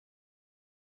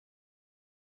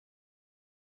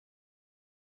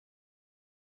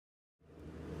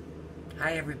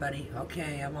Hi everybody.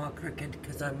 Okay, I'm all crooked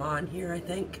because I'm on here, I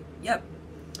think. Yep.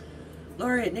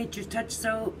 Lori at Nature's Touch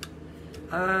Soap.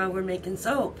 We're making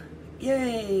soap.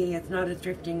 Yay! It's not a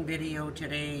thrifting video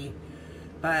today,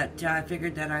 but I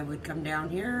figured that I would come down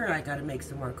here. I gotta make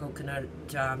some more coconut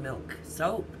milk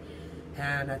soap,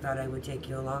 and I thought I would take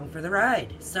you along for the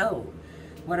ride. So,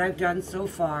 what I've done so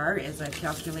far is I've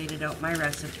calculated out my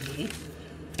recipe,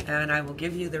 and I will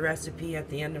give you the recipe at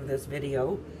the end of this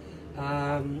video.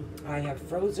 I have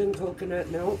frozen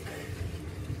coconut milk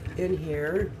in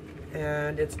here,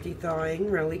 and it's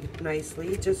thawing really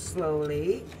nicely, just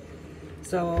slowly.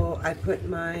 So I put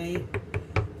my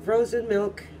frozen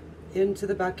milk into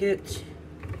the bucket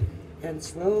and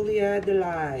slowly add the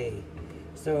lye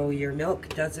so your milk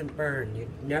doesn't burn. You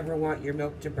never want your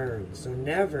milk to burn, so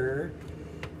never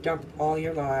dump all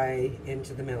your lye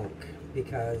into the milk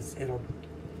because it'll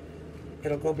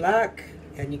go black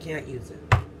and you can't use it.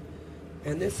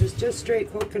 And this is just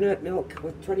straight coconut milk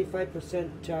with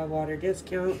 25% water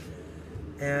discount.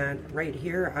 And right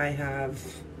here I have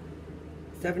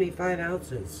 75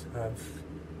 ounces of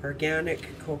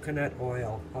organic coconut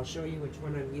oil. I'll show you which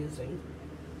one I'm using.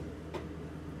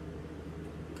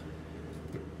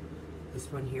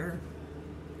 This one here.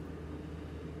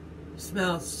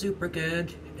 Smells super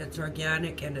good. It's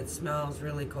organic and it smells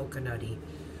really coconutty.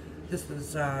 This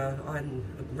is on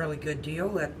a really good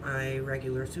deal at my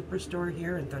regular superstore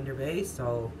here in Thunder Bay,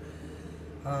 so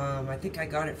I think I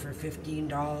got it for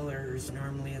 $15.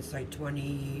 Normally it's like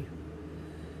a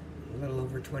little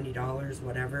over $20,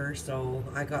 whatever, so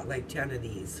I got like 10 of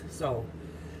these. So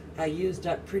I used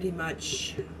up pretty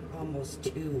much almost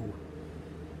 2.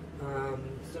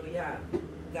 So yeah,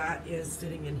 that is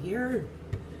sitting in here.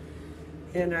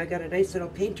 And I got a nice little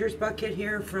painter's bucket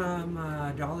here from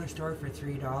a dollar store for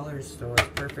 $3, so it's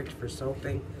perfect for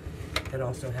soaping. It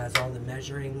also has all the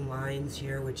measuring lines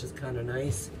here, which is kind of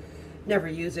nice. Never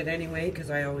use it anyway because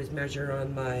I always measure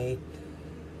on my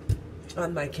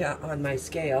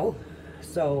scale.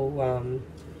 So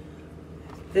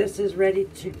this is ready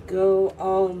to go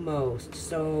almost.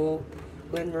 So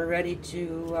when we're ready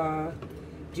to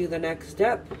do the next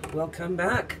step, we'll come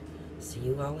back. See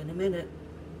you all in a minute.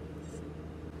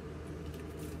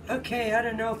 Okay, I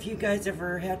don't know if you guys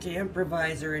ever had to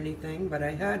improvise or anything, but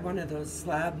I had one of those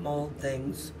slab mold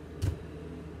things,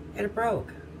 and it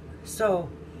broke. So,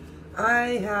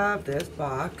 I have this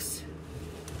box.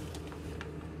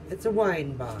 It's a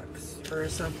wine box, or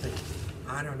something.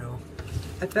 I don't know.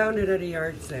 I found it at a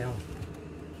yard sale.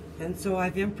 And so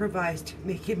I've improvised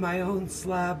making my own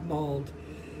slab mold.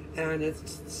 And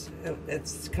it's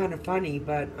kind of funny,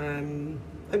 but I'm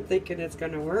thinking it's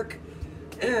going to work.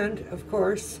 And, of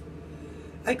course,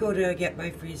 I go to get my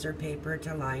freezer paper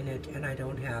to line it, and I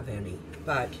don't have any.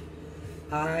 But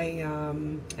I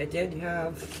did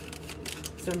have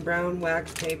some brown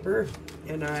wax paper,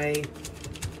 and I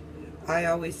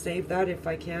always save that if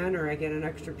I can, or I get an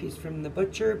extra piece from the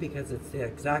butcher because it's the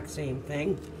exact same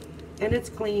thing. And it's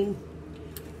clean.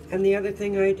 And the other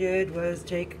thing I did was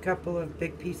take a couple of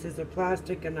big pieces of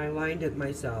plastic, and I lined it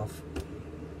myself.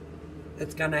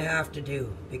 It's gonna have to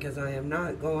do because I am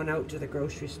not going out to the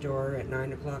grocery store at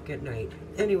 9 o'clock at night.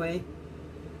 Anyway,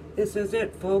 this is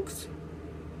it, folks.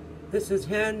 This is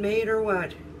handmade or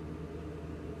what?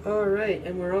 Alright,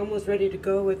 and we're almost ready to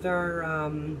go with our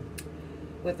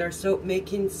soap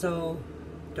making, so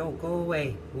don't go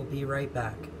away. We'll be right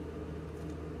back.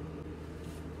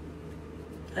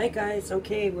 Hi guys,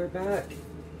 okay, we're back.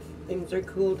 Things are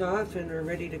cooled off and we're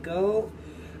ready to go.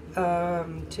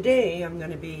 Today I'm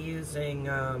going to be using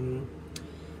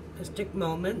Mystic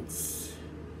Moments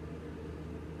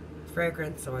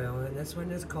fragrance oil, and this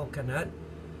one is coconut.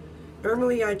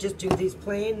 Normally I just do these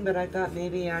plain, but I thought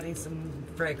maybe adding some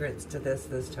fragrance to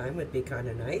this time would be kind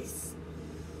of nice.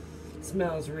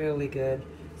 Smells really good.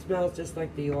 Smells just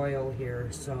like the oil here.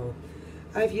 So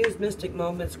I've used Mystic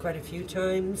Moments quite a few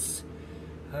times,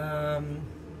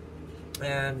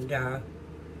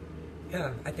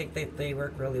 yeah, I think they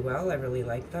work really well. I really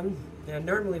like them. And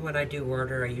normally when I do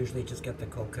order, I usually just get the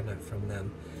coconut from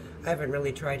them. I haven't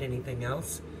really tried anything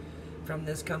else from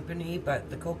this company, but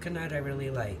the coconut I really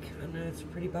like. And it's a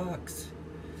pretty box.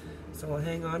 So we'll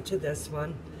hang on to this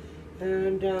one.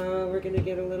 And we're going to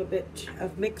get a little bit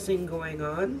of mixing going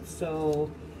on. So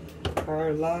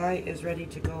our lye is ready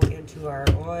to go into our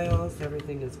oils.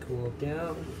 Everything is cooled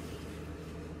down.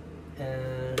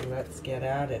 And let's get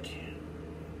at it.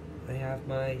 I have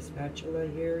my spatula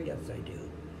here. Yes, I do.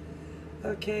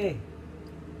 Okay.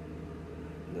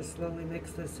 I'm going to slowly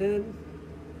mix this in.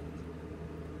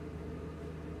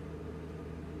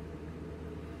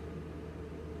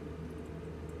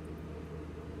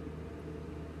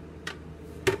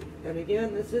 And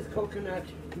again, this is coconut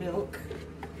milk.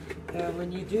 When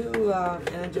you do,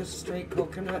 and just straight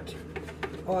coconut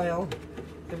oil,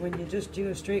 and when you just do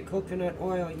a straight coconut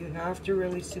oil, you have to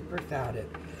really super fat it.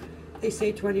 They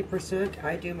say 20%,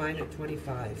 I do mine at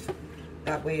 25.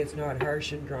 That way it's not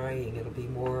harsh and drying, it'll be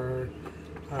more,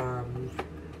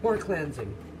 more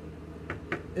cleansing.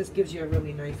 This gives you a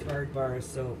really nice hard bar of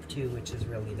soap too, which is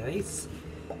really nice.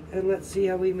 And let's see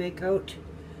how we make out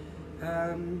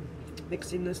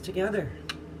mixing this together.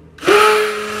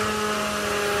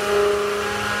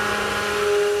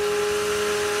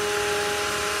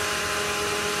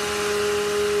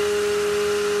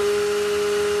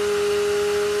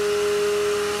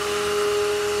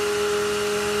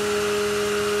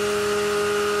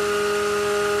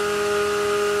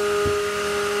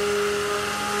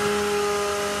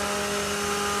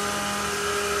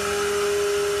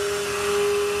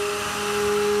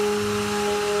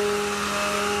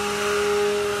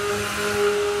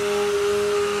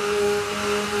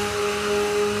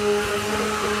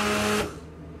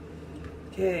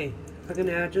 Okay, I'm going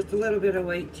to add just a little bit of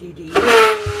white TD.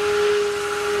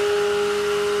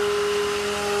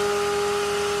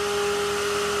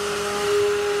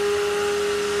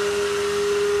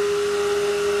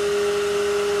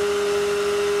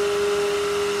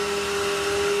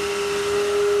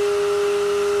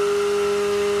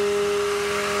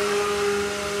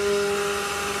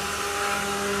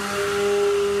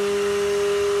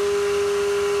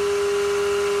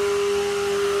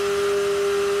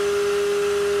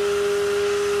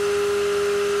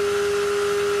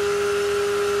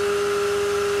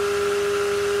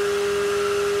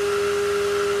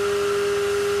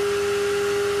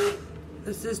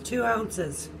 This is 2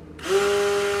 ounces.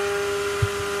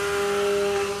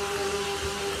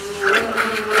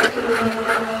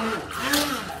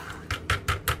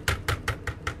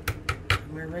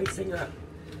 We're racing up.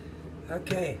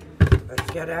 Okay,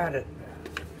 let's get at it.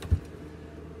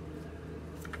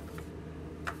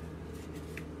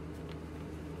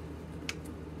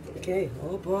 Okay,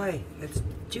 oh boy, it's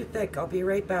too thick. I'll be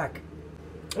right back.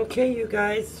 Okay, you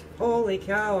guys, holy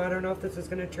cow, I don't know if this is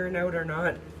going to turn out or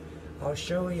not. I'll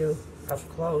show you up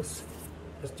close.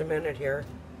 Just a minute here.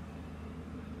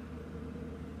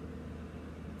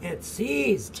 It's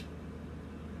seized.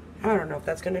 I don't know if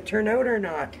that's going to turn out or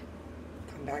not.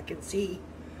 Come back and see.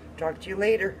 Talk to you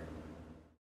later.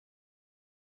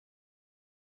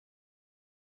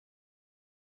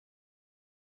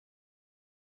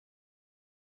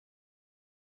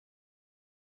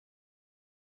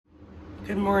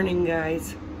 Good morning,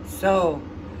 guys. So,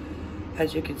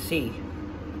 as you can see,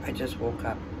 I just woke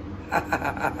up.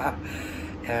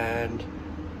 And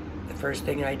the first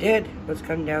thing I did was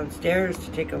come downstairs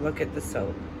to take a look at the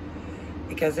soap,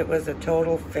 because it was a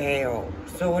total fail.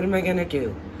 So what am I gonna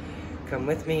do? Come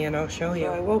with me and I'll show you.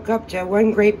 So I woke up to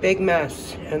one great big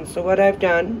mess. And so what I've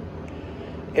done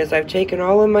is I've taken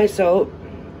all of my soap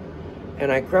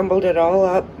and I crumbled it all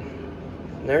up.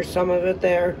 And there's some of it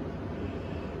there.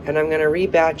 And I'm gonna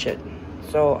rebatch it.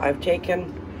 So I've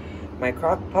taken my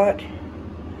crock pot,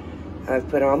 I've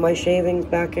put all my shavings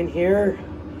back in here,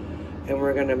 and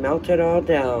we're going to melt it all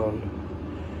down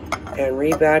and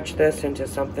rebatch this into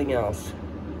something else.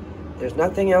 There's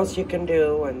nothing else you can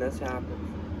do when this happens.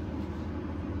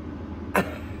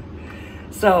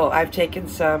 So I've taken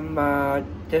some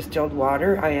distilled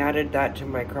water, I added that to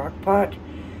my crock pot,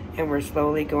 and we're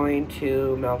slowly going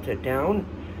to melt it down.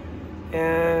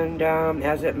 And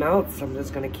as it melts, I'm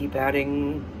just going to keep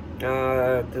adding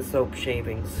the soap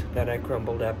shavings that I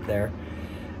crumbled up there.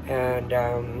 And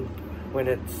when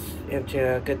it's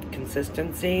into a good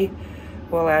consistency,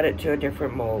 we'll add it to a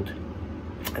different mold.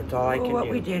 That's all I can do. What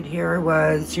we did here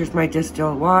was, here's my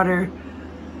distilled water.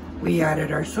 We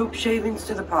added our soap shavings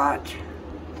to the pot.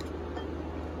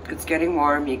 It's getting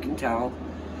warm, you can tell.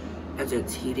 As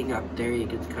it's heating up there, you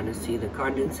can kind of see the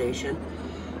condensation.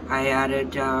 I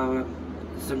added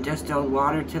some distilled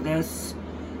water to this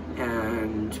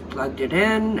and plugged it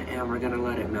in, and we're going to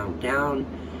let it melt down.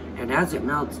 And as it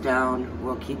melts down,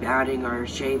 we'll keep adding our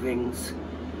shavings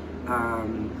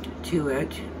to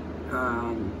it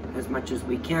as much as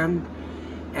we can,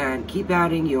 and keep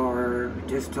adding your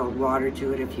distilled water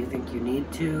to it if you think you need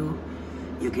to.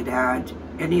 You could add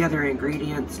any other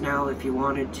ingredients now if you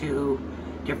wanted to,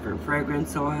 different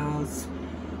fragrance oils.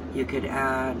 You could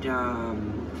add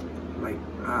like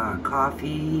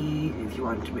coffee if you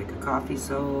wanted to make a coffee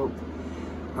soap,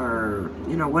 or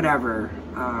you know, whatever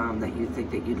that you think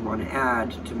that you'd want to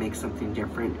add to make something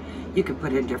different. You could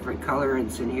put in different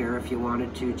colorants in here if you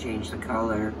wanted to change the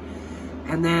color,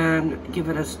 and then give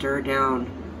it a stir down,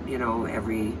 you know,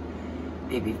 every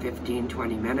maybe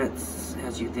 15-20 minutes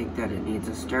as you think that it needs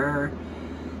a stir,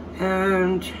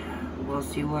 and we'll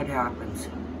see what happens.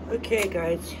 Okay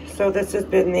guys, so this has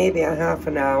been maybe a half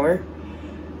an hour,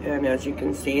 and as you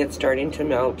can see it's starting to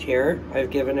melt here. I've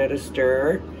given it a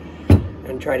stir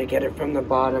and try to get it from the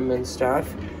bottom and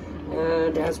stuff,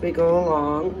 and as we go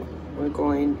along we're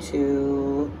going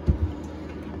to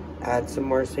add some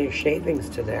more shavings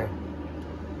to there.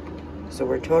 So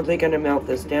we're totally going to melt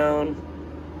this down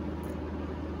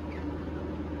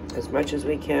as much as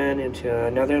we can into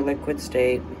another liquid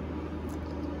state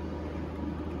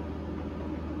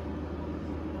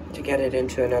to get it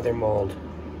into another mold.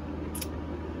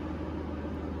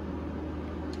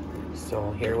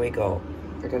 So here we go.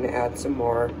 We're going to add some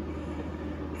more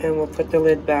and we'll put the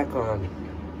lid back on.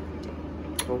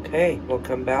 Okay, we'll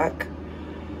come back.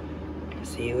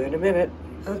 See you in a minute.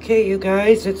 Okay, you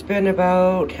guys, it's been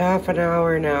about half an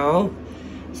hour now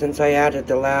since I added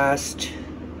the last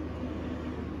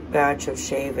batch of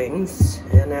shavings,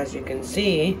 and as you can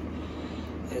see,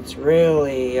 it's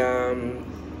really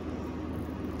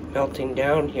melting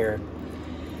down here.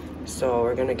 So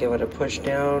we're gonna give it a push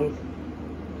down,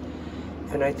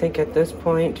 and I think at this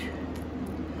point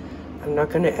I'm not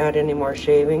gonna add any more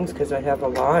shavings because I have a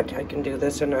lot. I can do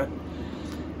this in a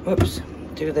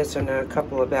do this in a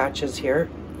couple of batches here.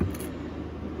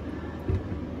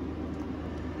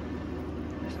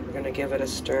 So we're going to give it a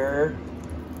stir.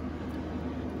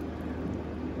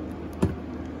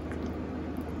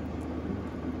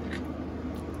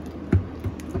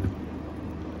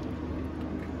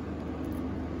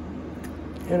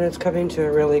 And it's coming to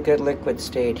a really good liquid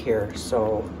state here,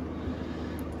 so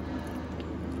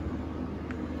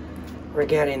we're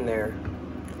getting there.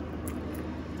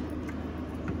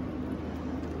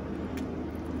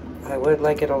 I would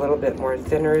like it a little bit more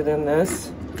thinner than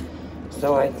this,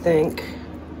 so I think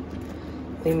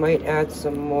we might add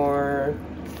some more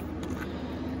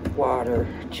water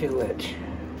to it.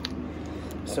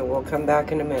 So we'll come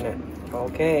back in a minute.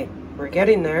 Okay, we're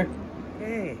getting there.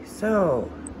 Okay,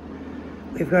 so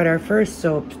we've got our first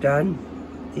soaps done.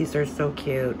 These are so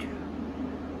cute.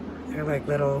 They're like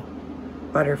little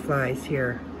butterflies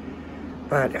here.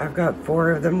 But I've got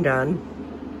 4 of them done.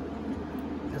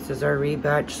 This is our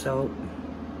rebatch soap,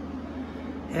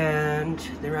 and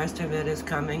the rest of it is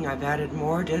coming. I've added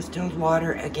more distilled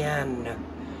water again,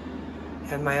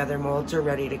 and my other molds are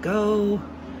ready to go,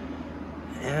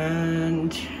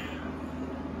 and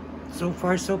so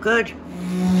far so good.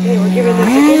 Okay, we're giving this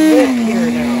a good whip here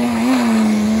now.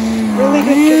 Really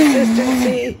good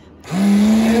consistency,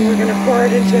 and we're going to pour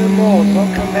it into the mold.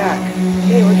 We'll come back.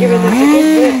 Okay, we're giving this a good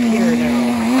whip here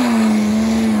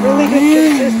now. Really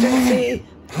good consistency.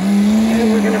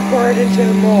 And we're going to pour it into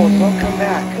the mold. We'll come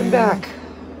back. Come back.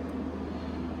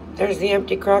 There's the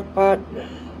empty crock pot.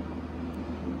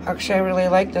 Actually, I really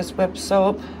like this whip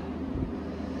soap.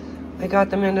 I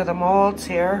got them into the molds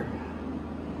here.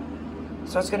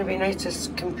 So it's going to be nice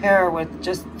to compare with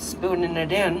just spooning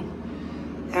it in.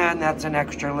 And that's an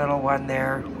extra little one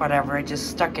there. Whatever, I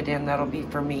just stuck it in. That'll be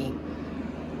for me.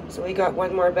 So we got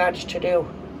one more batch to do.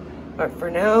 But for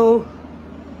now,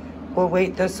 we'll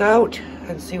wait this out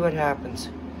and see what happens.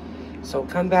 So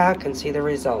come back and see the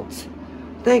results.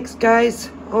 Thanks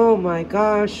guys. Oh my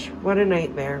gosh, what a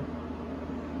nightmare.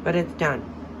 But it's done.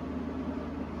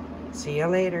 See you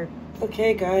later.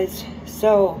 Okay guys,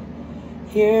 so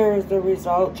here's the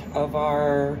result of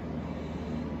our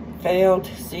failed,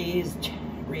 seized,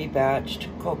 rebatched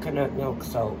coconut milk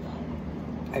soap.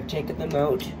 I've taken them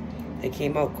out. They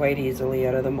came out quite easily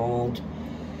out of the mold.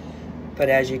 But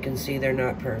as you can see, they're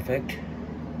not perfect.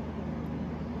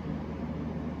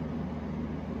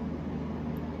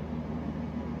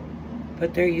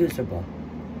 But they're usable.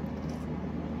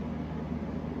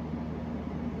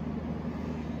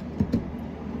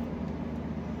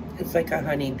 It's like a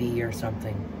honeybee or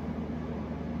something.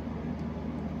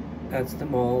 That's the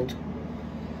mold.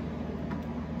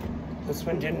 This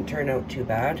one didn't turn out too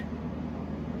bad.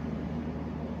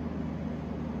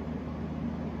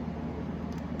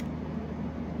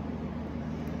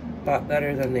 Lot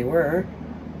better than they were.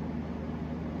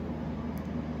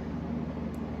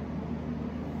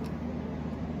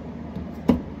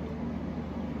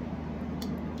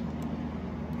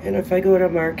 And if I go to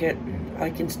market, I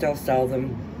can still sell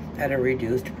them at a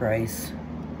reduced price.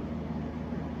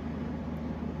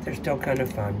 They're still kind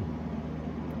of fun.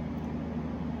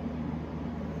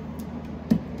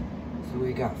 So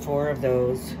we got 4 of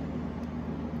those.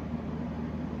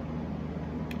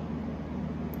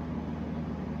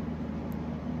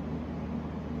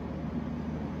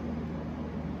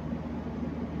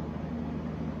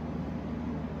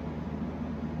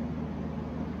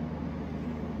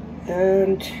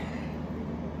 And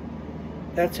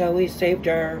that's how we saved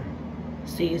our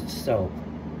seized soap.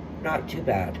 Not too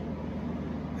bad.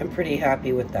 I'm pretty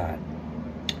happy with that.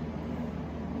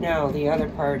 Now the other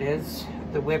part is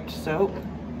the whipped soap.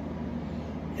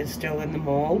 It's still in the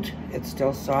mold. It's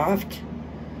still soft.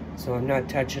 So I'm not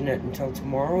touching it until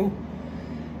tomorrow.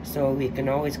 So we can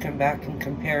always come back and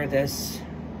compare this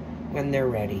when they're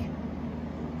ready.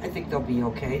 I think they'll be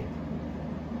okay.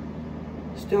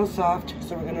 Still soft,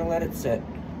 so we're gonna let it sit.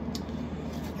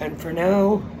 And for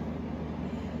now,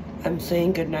 I'm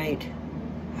saying good night.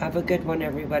 Have a good one,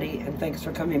 everybody, and thanks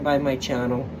for coming by my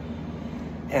channel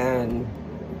and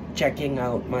checking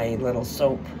out my little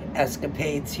soap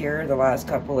escapades here the last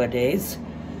couple of days.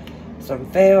 Some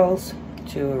fails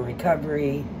to a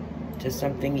recovery to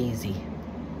something easy.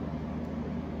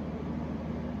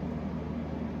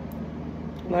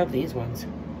 Love these ones.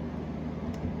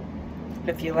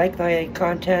 If you like my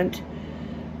content,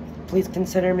 please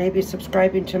consider maybe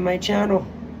subscribing to my channel.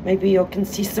 Maybe you can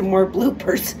see some more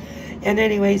bloopers. And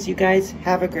anyways, you guys,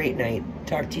 have a great night.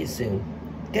 Talk to you soon.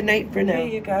 Good night for now.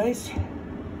 Hey, you guys.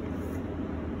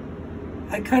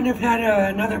 I kind of had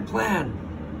another plan.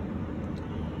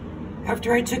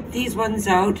 After I took these ones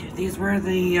out, these were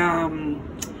the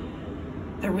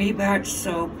rebatch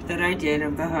soap that I did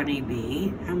of the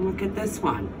honeybee. And look at this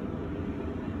one.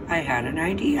 I had an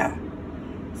idea.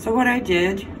 So what I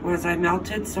did was I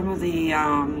melted some of the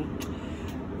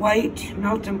white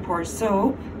melt and pour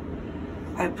soap.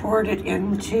 I poured it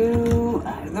into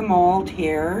the mold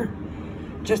here,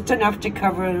 just enough to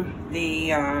cover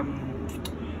the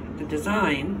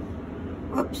design.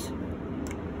 Whoops.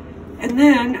 And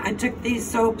then I took these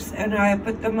soaps and I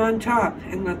put them on top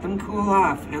and let them cool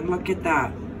off. And look at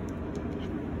that.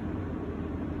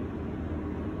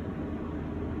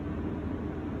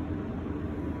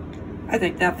 I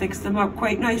think that fixed them up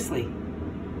quite nicely.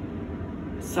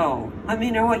 So, let me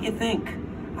know what you think.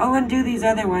 I'll undo these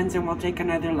other ones and we'll take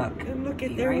another look. And look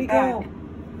at, there we go.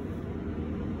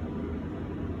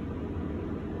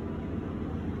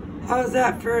 How's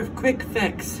that for a quick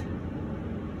fix?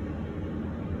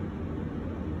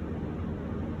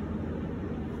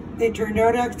 They turned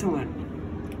out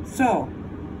excellent. So,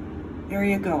 there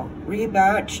you go.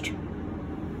 Rebatched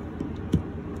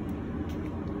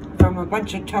from a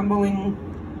bunch of tumbling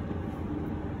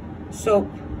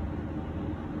soap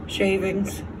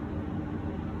shavings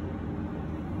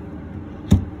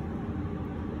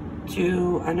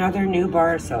to another new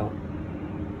bar soap.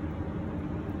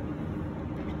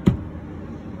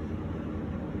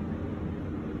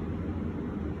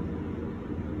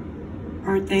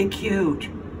 Aren't they cute?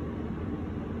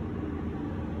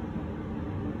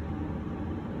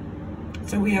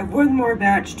 So we have one more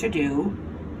batch to do.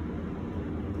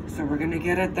 So we're going to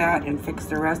get at that and fix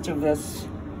the rest of this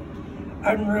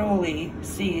unruly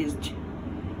seized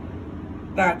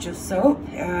batch of soap,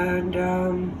 and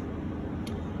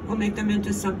we'll make them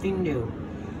into something new.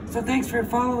 So thanks for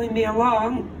following me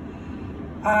along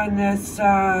on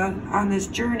this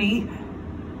journey.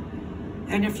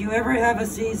 And if you ever have a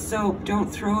seized soap, don't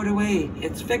throw it away.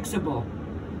 It's fixable.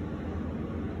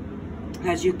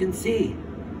 As you can see,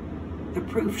 the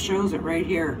proof shows it right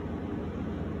here.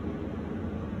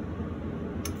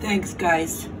 Thanks,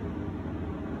 guys.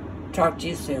 Talk to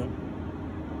you soon.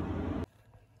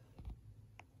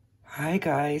 Hi,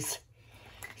 guys.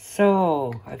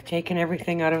 So, I've taken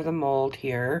everything out of the mold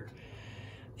here.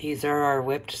 These are our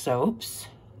whipped soaps.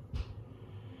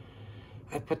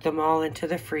 I put them all into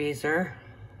the freezer,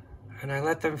 and I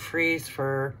let them freeze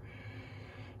for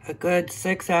a good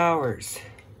 6 hours.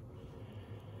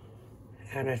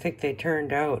 And I think they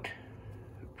turned out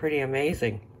pretty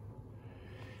amazing,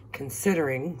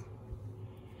 considering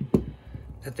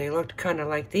that they looked kind of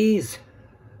like these.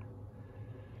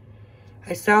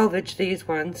 I salvaged these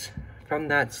ones from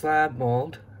that slab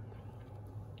mold.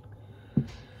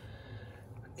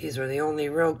 These were the only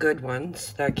real good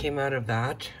ones that came out of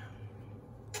that.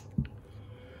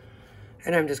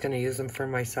 And I'm just going to use them for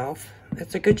myself.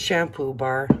 It's a good shampoo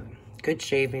bar, good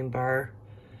shaving bar.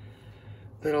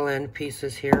 Little end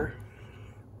pieces here.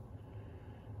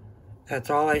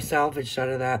 That's all I salvaged out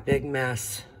of that big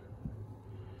mess.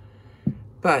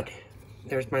 But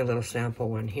there's my little sample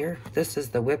one here. This is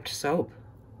the whipped soap.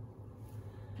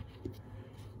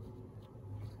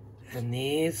 And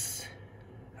these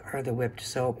are the whipped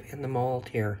soap in the mold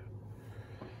here.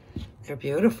 They're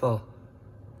beautiful.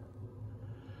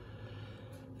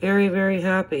 Very, very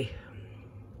happy.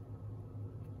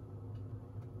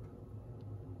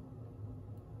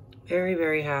 Very,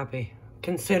 very happy,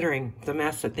 considering the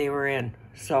mess that they were in.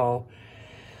 So,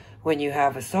 when you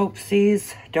have a soap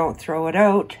seize, don't throw it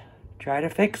out. Try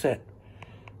to fix it.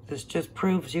 This just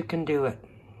proves you can do it.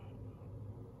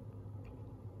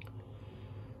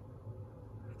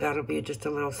 That'll be just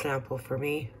a little sample for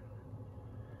me.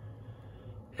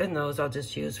 And those I'll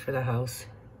just use for the house.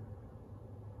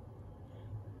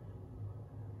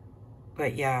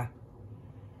 But yeah,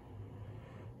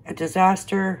 a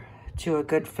disaster to a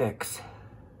good fix.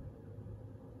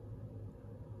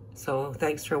 So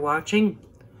thanks for watching.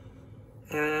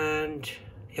 And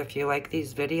if you like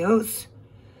these videos,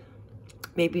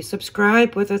 maybe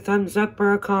subscribe with a thumbs up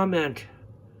or a comment.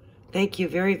 Thank you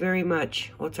very, very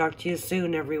much. We'll talk to you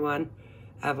soon, everyone.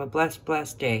 Have a blessed,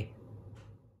 blessed day.